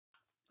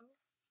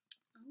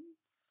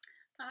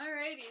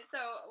Alrighty,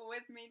 so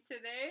with me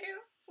today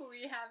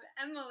we have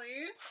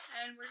Emily,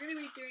 and we're going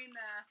to be doing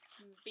the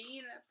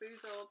Bean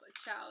Boozled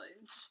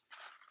challenge.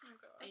 Oh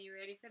God. Are you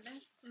ready for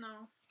this?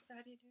 No. So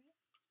how do you do it?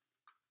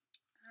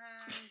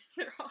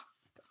 They're all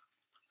spilled.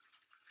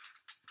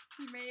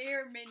 You may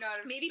or may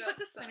not have Maybe put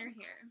the some spinner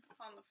here.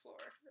 on the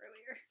floor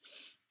earlier.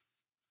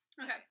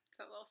 Okay,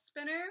 so a little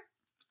spinner.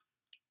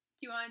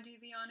 Do you want to do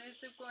the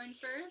honors of going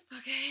first?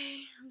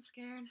 Okay, I'm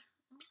scared.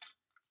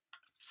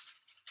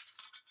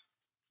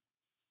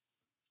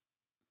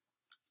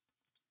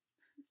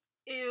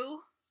 Ew.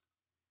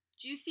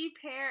 Juicy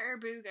pear or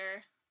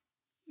booger.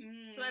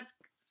 So that's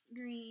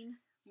green.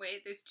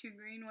 Wait, there's two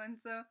green ones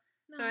though.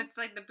 No. So it's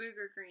like the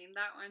booger green,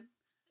 that one.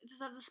 Does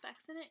it have the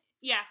specks in it?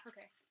 Yeah,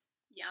 okay.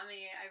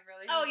 Yummy, I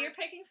really Oh, hope you're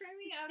picking for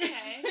me?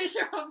 Okay. We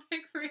should all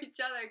pick for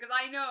each other, because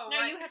I know.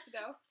 No, you have to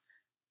go.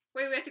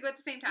 Wait, we have to go at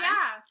the same time?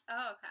 Yeah.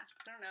 Oh, okay.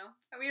 I don't know.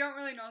 We don't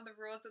really know the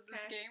rules of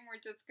this Okay. game. We're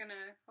just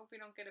gonna hope we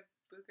don't get a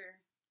booger.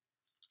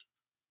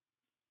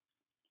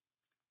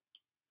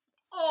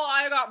 Oh,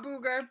 I got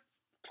booger.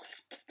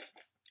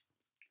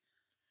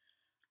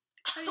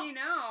 How do you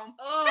know?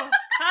 Oh,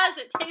 cause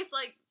it tastes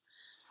like...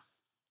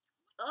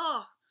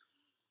 Oh.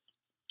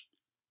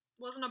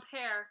 Wasn't a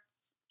pear.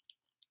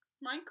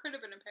 Mine could have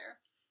been a pear.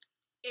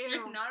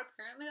 Ew. If not,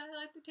 apparently I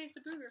like the taste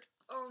of booger.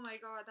 Oh my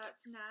God,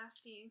 that's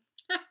nasty.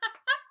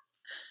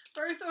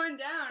 First one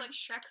down. It's like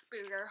Shrek's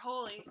booger.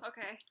 Holy.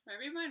 Okay.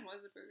 Maybe mine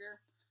was a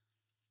booger.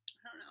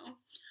 I don't know.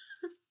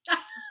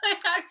 I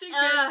actually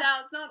couldn't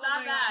tell. It's not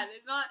that bad.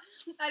 It's not.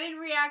 I didn't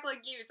react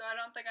like you, so I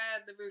don't think I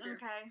had the booger.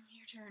 Okay,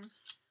 your turn.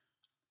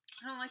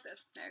 I don't like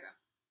this. There you go.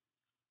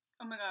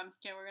 Oh my God.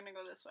 Okay, we're gonna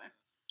go this way.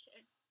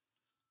 Okay.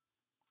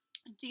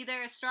 It's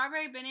either a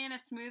strawberry banana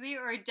smoothie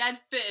or a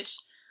dead fish.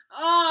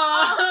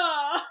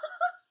 Oh!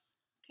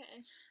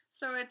 Okay.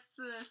 So it's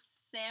the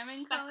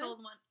salmon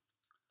Speckled color? one.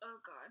 Oh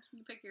God.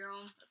 You pick your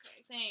own.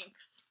 Okay,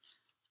 thanks.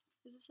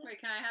 Is this it? Wait,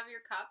 can I have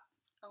your cup?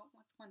 Oh,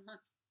 what's going on?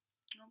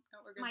 Nope,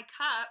 no, we're good. My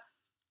cup?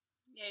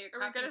 Yeah, your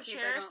Are we cup. gonna in case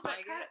share I a don't spit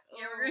like cup? it.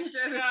 Yeah, Oh, we're gonna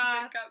share the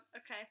God. spit cup.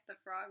 Okay. The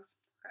frogs.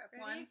 Crap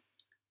one. Ready?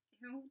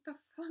 Ew, what the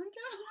fuck?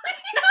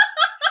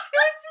 It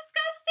was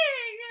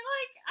disgusting!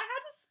 Like, I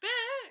had to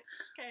spit.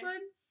 Okay.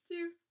 1,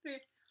 2, 3.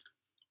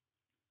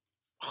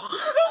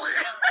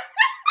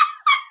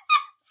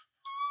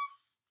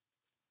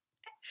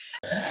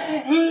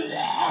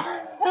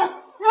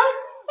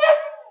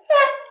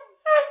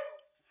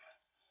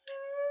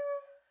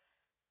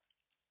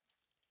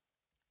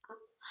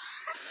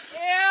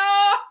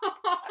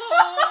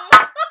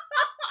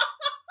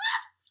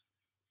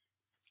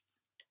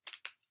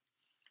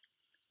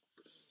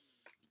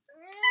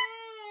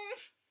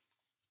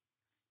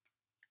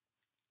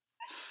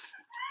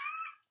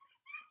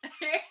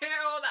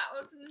 Ew, that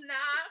was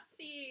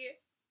nasty.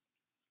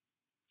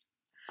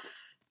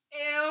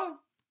 Ew.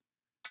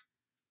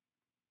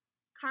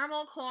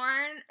 Caramel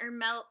corn or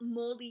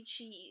moldy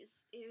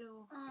cheese.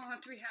 Ew. Oh,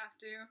 do we have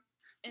to?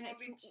 And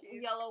Moldy it's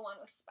cheese. yellow one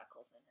with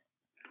speckles in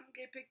it.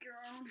 Okay, pick your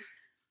own.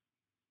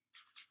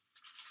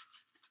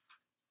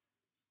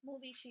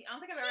 Moldy cheese. I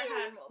don't think I've ever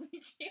had moldy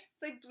cheese.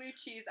 It's like blue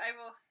cheese. I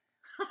will.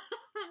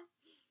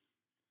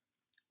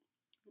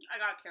 I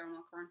got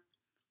caramel corn.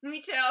 Me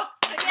too. Yeah!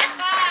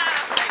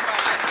 Oh my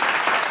God.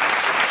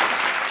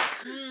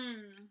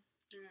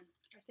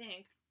 I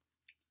think.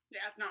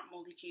 Yeah, it's not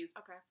moldy cheese.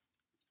 Okay.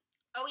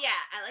 Oh yeah,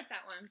 I like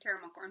that one.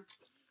 Caramel corn.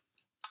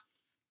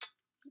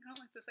 I don't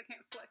like this. I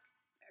can't flick.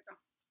 There you go.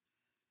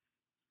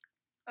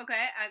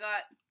 Okay, I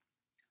got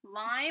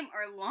lime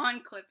or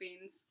lawn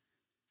clippings.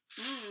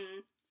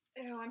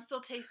 Ew, I'm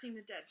still tasting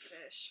the dead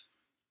fish.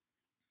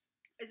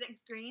 Is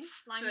it green?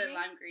 Lime So green?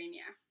 lime green,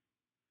 yeah.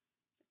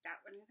 That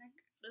one, I think.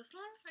 This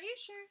one? Are you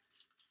sure?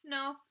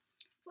 No.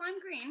 It's lime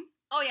green.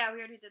 Oh yeah, we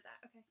already did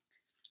that. Okay.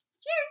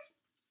 Cheers!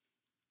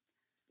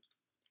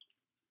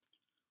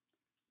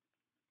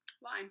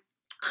 Lime.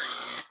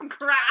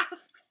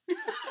 Grass. Ew,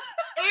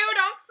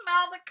 don't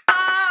smell the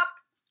cup.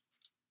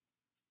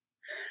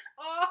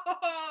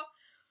 Oh.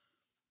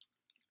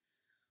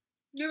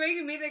 You're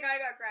making me think I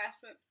got grass,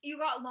 but You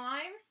got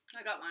lime?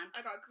 I got lime.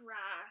 I got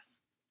grass.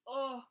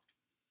 Oh.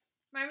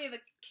 Remind me of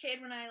a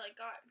kid when I like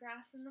got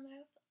grass in the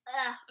mouth.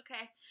 Ugh.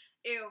 Okay.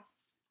 Ew.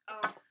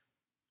 Oh.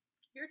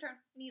 Your turn.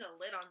 Need a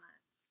lid on that.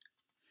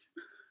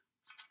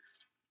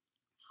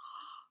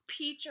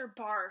 Peach or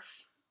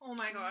barf? Oh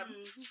my God.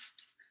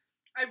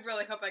 I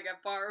really hope I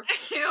get barf.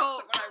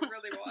 Ew. That's what I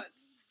really want.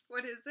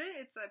 What is it?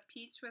 It's a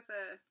peach with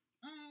a...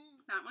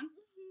 That one?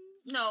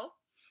 No.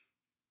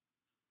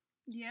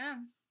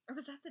 Yeah. Or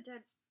was that the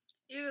dead?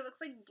 Ew, it looks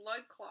like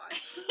blood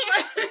clots.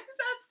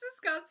 That's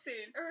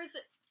disgusting. Or was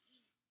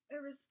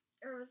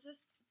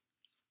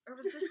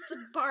this the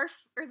barf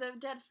or the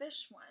dead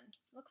fish one?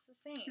 Looks the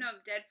same. No,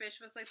 the dead fish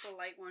was like the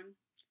light one.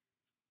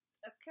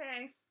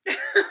 Okay.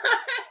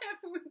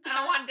 I I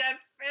don't want dead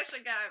fish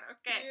again.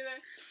 Okay. Either.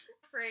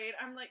 Afraid.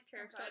 I'm like I'm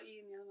terrified. still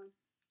eating the other one.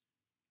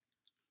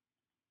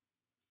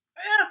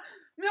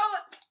 No!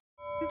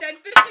 Dead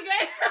fish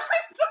again!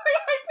 I'm sorry,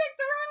 I picked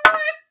the wrong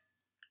one!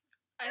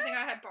 I think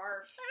I had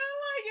barf. I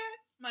don't like it.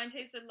 Mine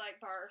tasted like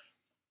barf.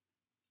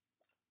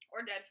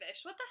 Or dead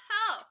fish. What the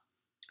hell?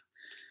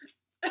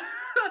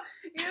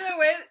 Either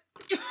way.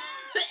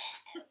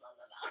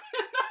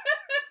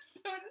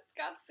 So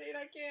disgusting,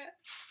 I can't.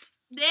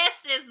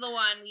 This is the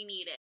one we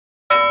needed.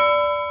 So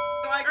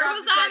I Or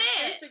was that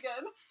it? fish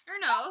again. Or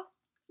no.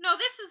 No,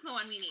 this is the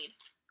one we need.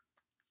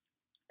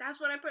 That's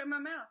what I put in my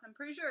mouth, I'm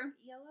pretty sure.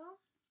 Yellow?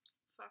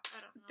 Fuck,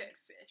 I don't know. Dead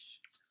fish.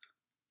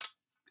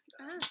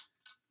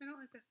 I don't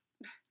like this.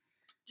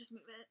 Just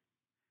move it.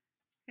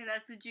 Okay,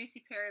 that's the juicy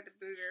pear of the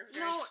booger.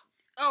 No.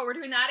 Oh, we're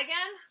doing that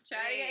again? Try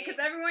it again, because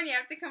everyone, you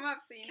have to come up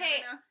so you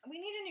never know. We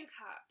need a new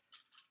cup.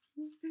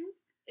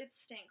 It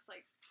stinks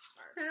like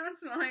barf. I don't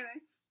smell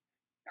anything.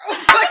 Oh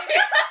my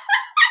god!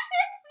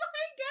 Oh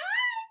my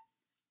god!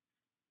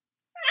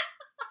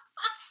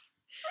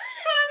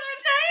 That's what I'm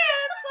saying.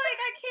 It's like,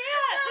 I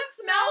can't. The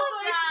smell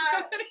of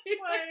that.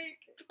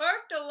 Like,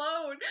 barfed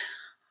alone.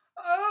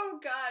 Oh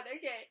god,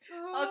 okay.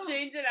 I'll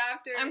change it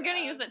after. I'm gonna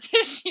use a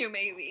tissue,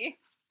 maybe.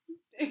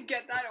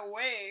 Get that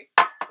away.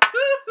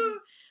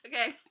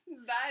 Okay.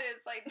 That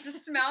is like, the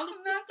smell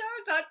from that though,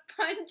 is that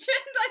pungent?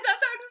 Like,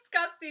 that's how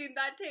disgusting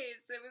that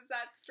tastes. It was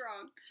that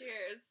strong.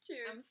 Cheers.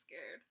 Cheers. I'm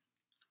scared.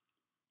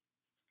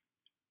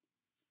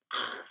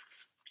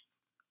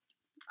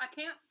 I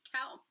can't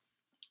tell.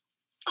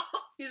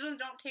 These ones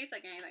don't taste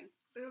like anything.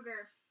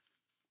 Booger.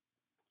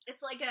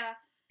 It's like a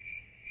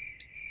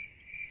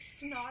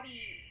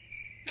snotty.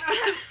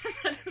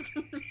 That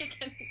doesn't make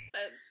any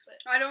sense.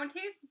 But I don't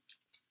taste.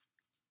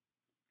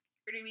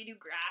 or do we do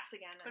grass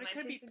again? But it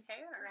could be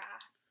pear.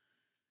 Grass.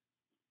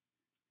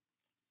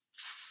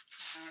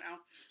 I don't know.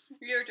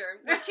 Your turn.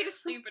 We're too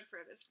stupid for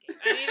this game.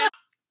 I need a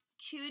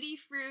tutti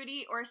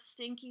frutti or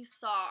stinky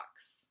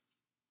socks.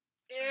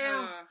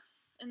 Ew.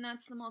 And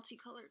that's the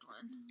multicolored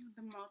one.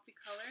 The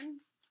multicolored.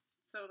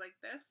 So like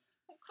this.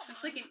 Oh, come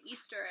It's on. like an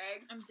Easter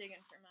egg. I'm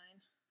digging for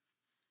mine.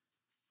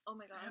 Oh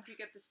my I god. hope you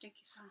get the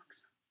stinky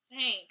socks.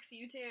 Thanks,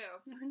 you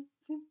too. 1,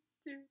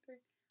 2, 3.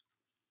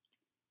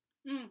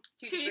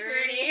 Tutti Tutti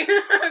frutti.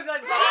 frutti. I'm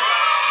like, oh,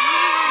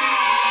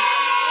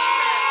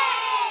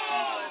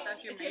 that's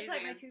actually It tastes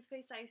like my amazing.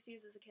 toothpaste I used to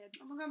use as a kid.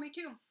 Oh my god, me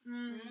too.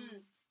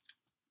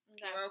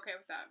 Okay. We're okay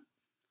with that.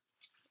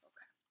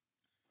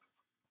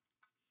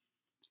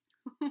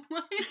 Okay.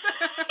 What is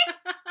that?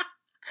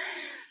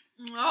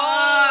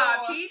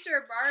 Oh, peach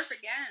or barf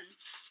again.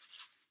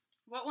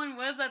 What one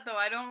was that though?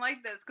 I don't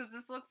like this because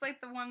this looks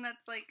like the one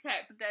that's like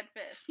the dead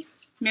fish.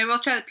 Maybe we'll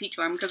try the peach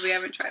one because we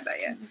haven't tried that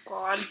yet.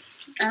 God.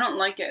 I don't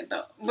like it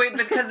though. Wait,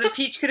 because the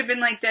peach could have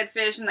been like dead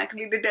fish and that could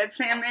be the dead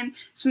salmon.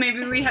 So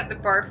maybe we had the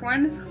barf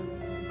one.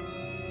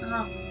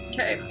 Oh,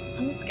 okay.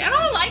 I'm scared. I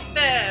don't like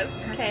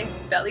this. Okay.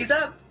 Belly's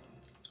up.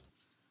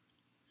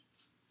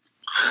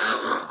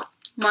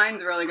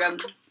 Mine's really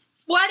good.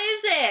 What is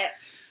it?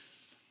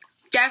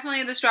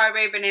 Definitely the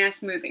strawberry banana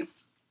smoothie.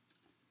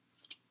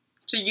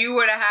 So you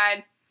would have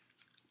had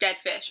dead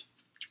fish.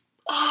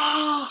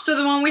 Oh. So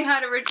the one we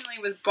had originally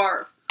was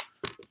barf.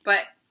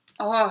 But,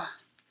 oh.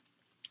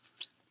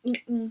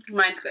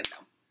 Mine's good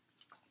though.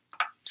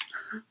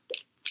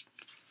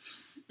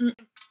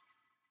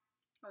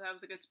 Oh, that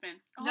was a good spin.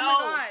 Oh No. my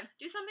god.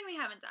 Do something we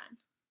haven't done.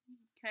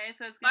 Okay,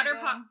 so it's gonna Butter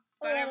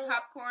butter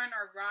popcorn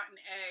or rotten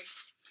egg.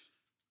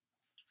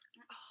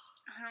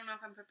 I don't know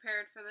if I'm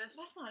prepared for this.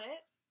 That's not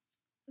it.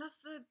 That's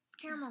the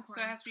caramel corn.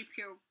 So it has to be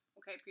pure.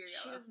 Okay, pure She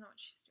yellow. doesn't know what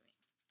she's doing.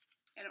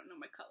 I don't know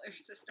my color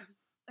system.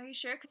 Are you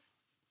sure?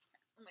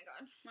 Oh my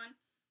god. 1,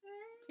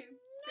 2, 3.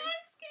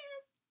 I'm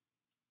scared.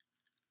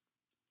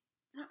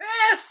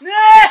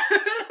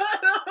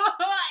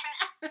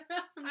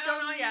 I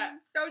don't know yet.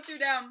 Don't you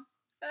down.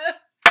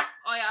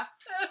 Oh yeah.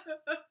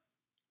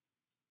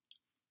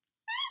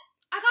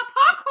 I got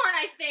popcorn,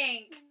 I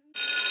think.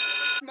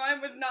 Mine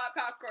was not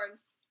popcorn.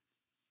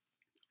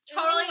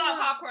 Totally got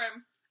Ew.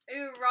 popcorn.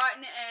 Ew,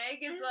 rotten egg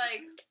is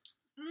like.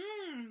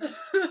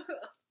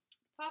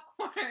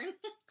 Popcorn.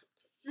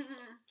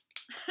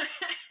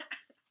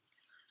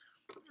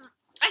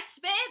 I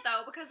spit it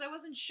though because I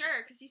wasn't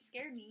sure because you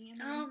scared me.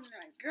 And Oh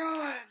my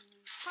god.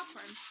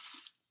 popcorn.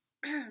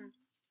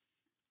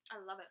 I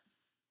love it.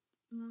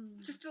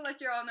 Just to let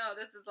you all know,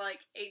 this is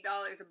like $8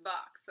 a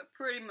box. So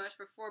pretty much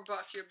for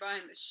 $4 you're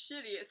buying the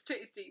shittiest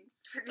tasting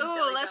freaking Ooh,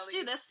 jelly let's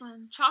belly. do this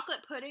one.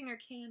 Chocolate pudding or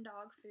canned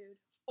dog food?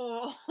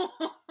 Oh.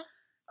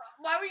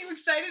 Why were you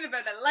excited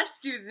about that? Let's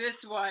do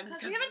this one.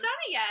 Because we haven't done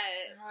it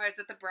yet. Oh, is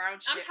it the brown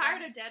shit? I'm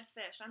tired of dead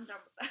fish. I'm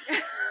done with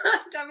that.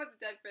 I'm done with the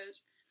dead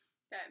fish.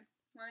 Okay.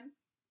 1,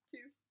 2,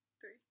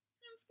 3.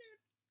 I'm scared.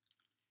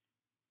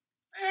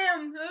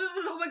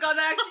 Oh my god,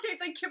 that actually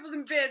tastes like kibbles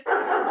and bits.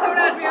 Don't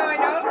ask me how I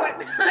know, but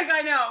like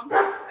I know.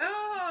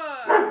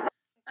 Oh.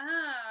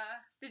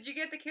 Did you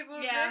get the kibble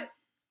and Yeah.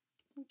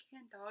 bit?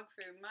 Canned dog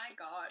food, my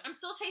god. I'm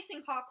still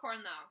tasting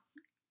popcorn though.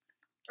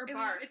 Or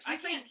barf. It I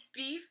tastes like can't.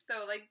 beef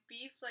though, like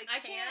beef, like I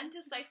canned. can't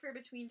decipher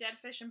between dead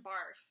fish and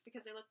barf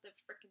because they look the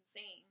frickin'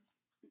 same.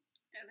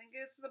 I think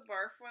it's the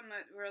barf one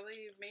that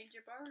really made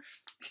you barf.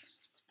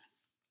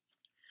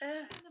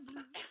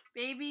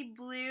 Baby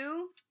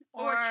blue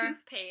or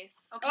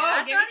toothpaste. Okay, Oh,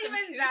 that's give not me some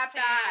even that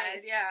bad.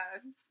 toothpaste. Yeah,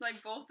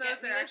 like both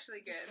those are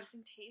actually good.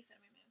 Disgusting taste in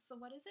my mouth. So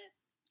what is it?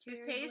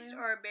 Toothpaste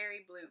or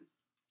berry blue?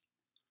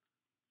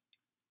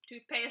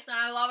 Toothpaste, and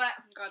I love it.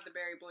 Got the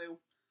berry blue.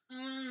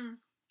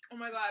 Oh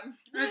my god.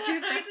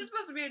 Toothpaste is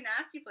supposed to be a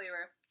nasty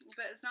flavor,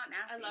 but it's not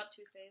nasty. I love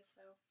toothpaste,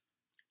 so.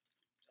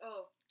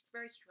 Oh, it's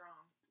very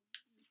strong.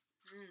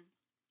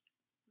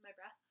 My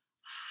breath.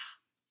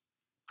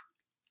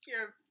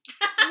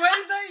 What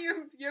is that?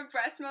 Your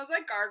breath smells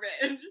like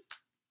garbage.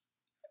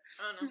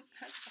 I don't know.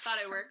 I thought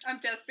it worked. I'm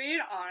just being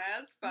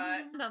honest,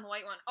 but On the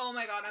white one. Oh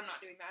my god, I'm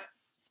not doing that.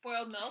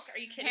 Spoiled milk? Are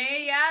you kidding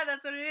hey, me? yeah,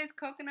 that's what it is.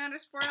 Coconut or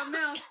spoiled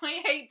milk. I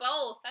hate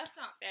both. That's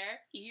not fair.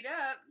 Eat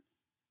up.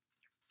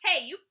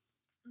 Hey, you.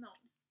 No,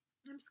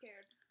 I'm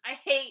scared. I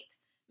hate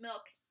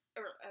milk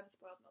and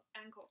spoiled milk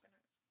and coconut.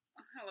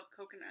 I love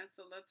coconut,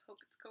 so let's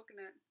hope it's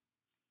coconut.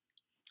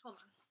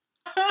 Hold on.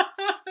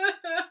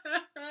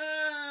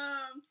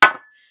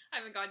 I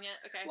haven't gone yet.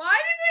 Okay. Why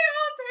do they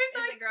all taste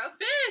Is like it gross?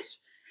 fish?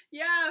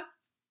 Yeah.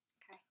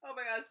 Okay. Oh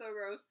my god, so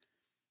gross.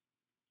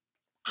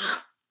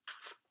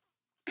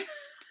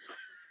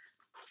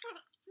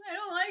 I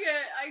don't like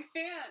it. I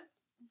can't.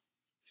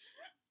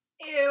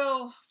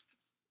 Ew.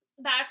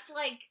 That's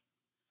like.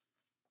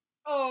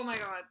 Oh my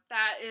god.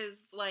 That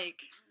is like.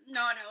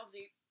 Not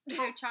healthy.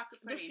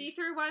 Chocolate The pudding.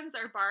 see-through ones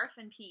are barf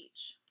and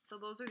peach. So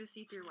those are the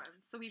see-through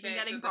ones. So we've been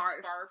Okay, getting so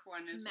barf. the barf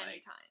one is many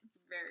like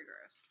times. very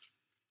gross.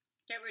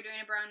 Okay, we're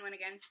doing a brown one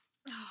again.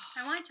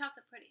 I want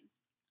chocolate pudding.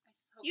 I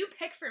just hope You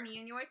pick for me,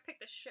 and you always pick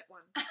the shit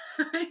ones.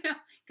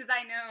 because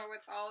I know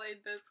what's all in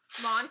this.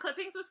 Lawn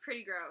clippings was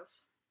pretty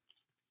gross.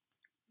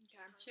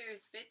 Okay.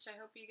 Cheers, bitch. I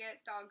hope you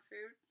get dog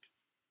food.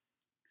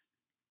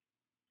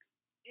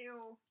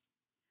 Ew.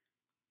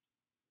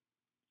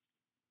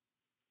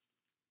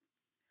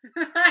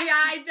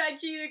 I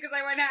cheated because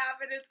I went half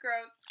and it's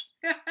gross.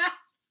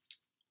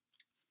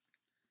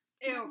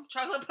 Ew.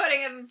 Chocolate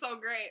pudding isn't so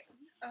great.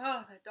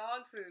 Oh, the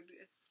dog food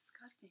is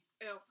disgusting.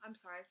 Ew. I'm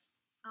sorry.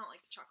 I don't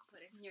like the chocolate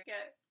pudding. You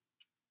get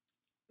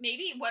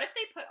Maybe, what if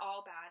they put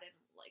all bad in,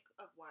 like,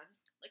 of one?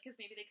 Like, because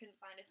maybe they couldn't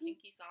find a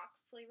stinky sock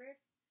flavor?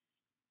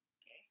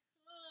 Okay.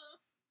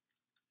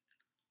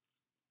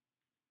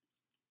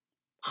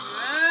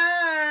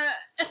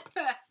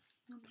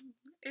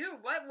 Ew,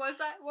 what was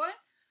that one?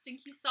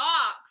 Stinky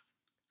socks!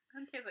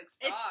 It tastes like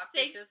It socks.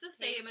 tastes just the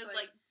same tastes as,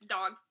 like,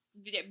 dog...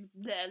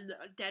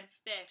 dead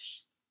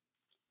fish.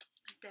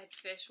 dead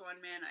fish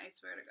one, man. I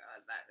swear to God,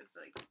 that is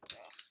like.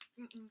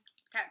 Mm-mm.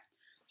 Okay,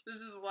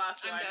 this is the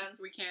last I'm one. done.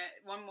 We can't.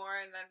 One more,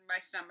 and then my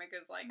stomach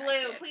is like.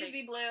 Blue, please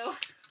be blue.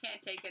 Can't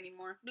take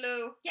anymore.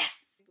 Blue.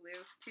 Yes! Blue,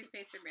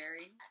 toothpaste or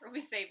berry. It'll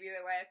be safe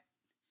either way.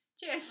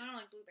 Cheers. I don't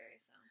like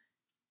blueberries, so.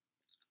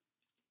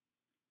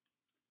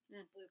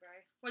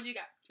 Blueberry. What do you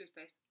got?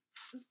 Toothpaste.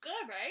 It's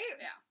good, right?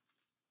 Yeah.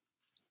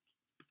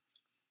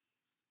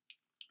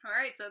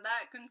 Alright, so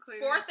that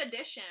concludes 4th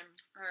edition.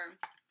 our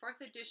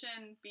 4th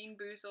edition Bean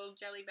Boozled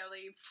Jelly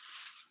Belly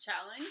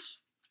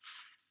challenge.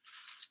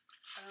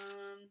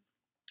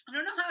 I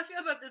don't know how I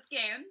feel about this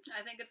game.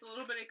 I think it's a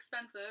little bit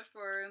expensive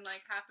for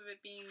like half of it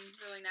being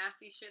really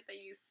nasty shit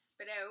that you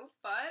spit out,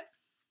 but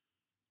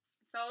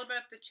it's all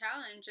about the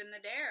challenge and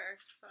the dare,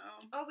 so.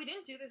 Oh, we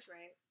didn't do this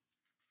right.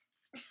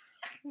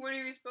 What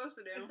are you supposed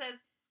to do? It says,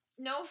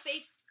 no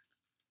fake...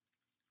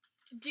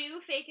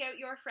 Do fake out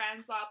your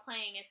friends while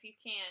playing if you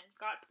can.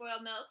 Got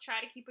spoiled milk?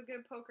 Try to keep a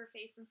good poker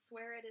face and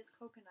swear it is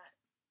coconut.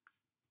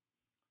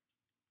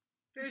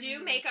 Do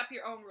make up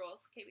your own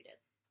rules. Okay, we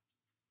did.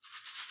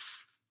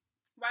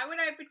 Why would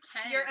I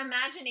pretend? Your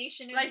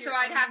imagination is like, your so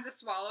I'd own... have to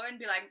swallow it and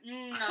be like,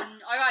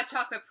 I got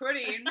chocolate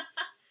pudding.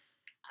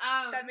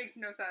 That makes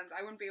no sense.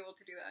 I wouldn't be able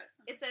to do that.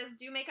 It says,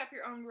 do make up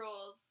your own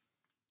rules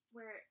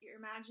where your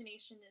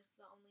imagination is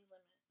the only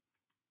limit.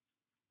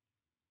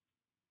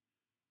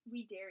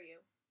 We dare you.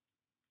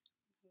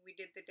 We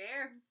did the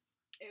dare.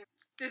 Ew.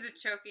 There's a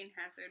choking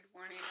hazard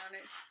warning on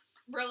it.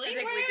 Really?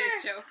 I think we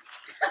did choke.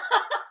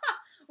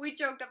 We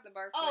choked up the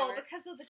bark Oh, flavor. because of the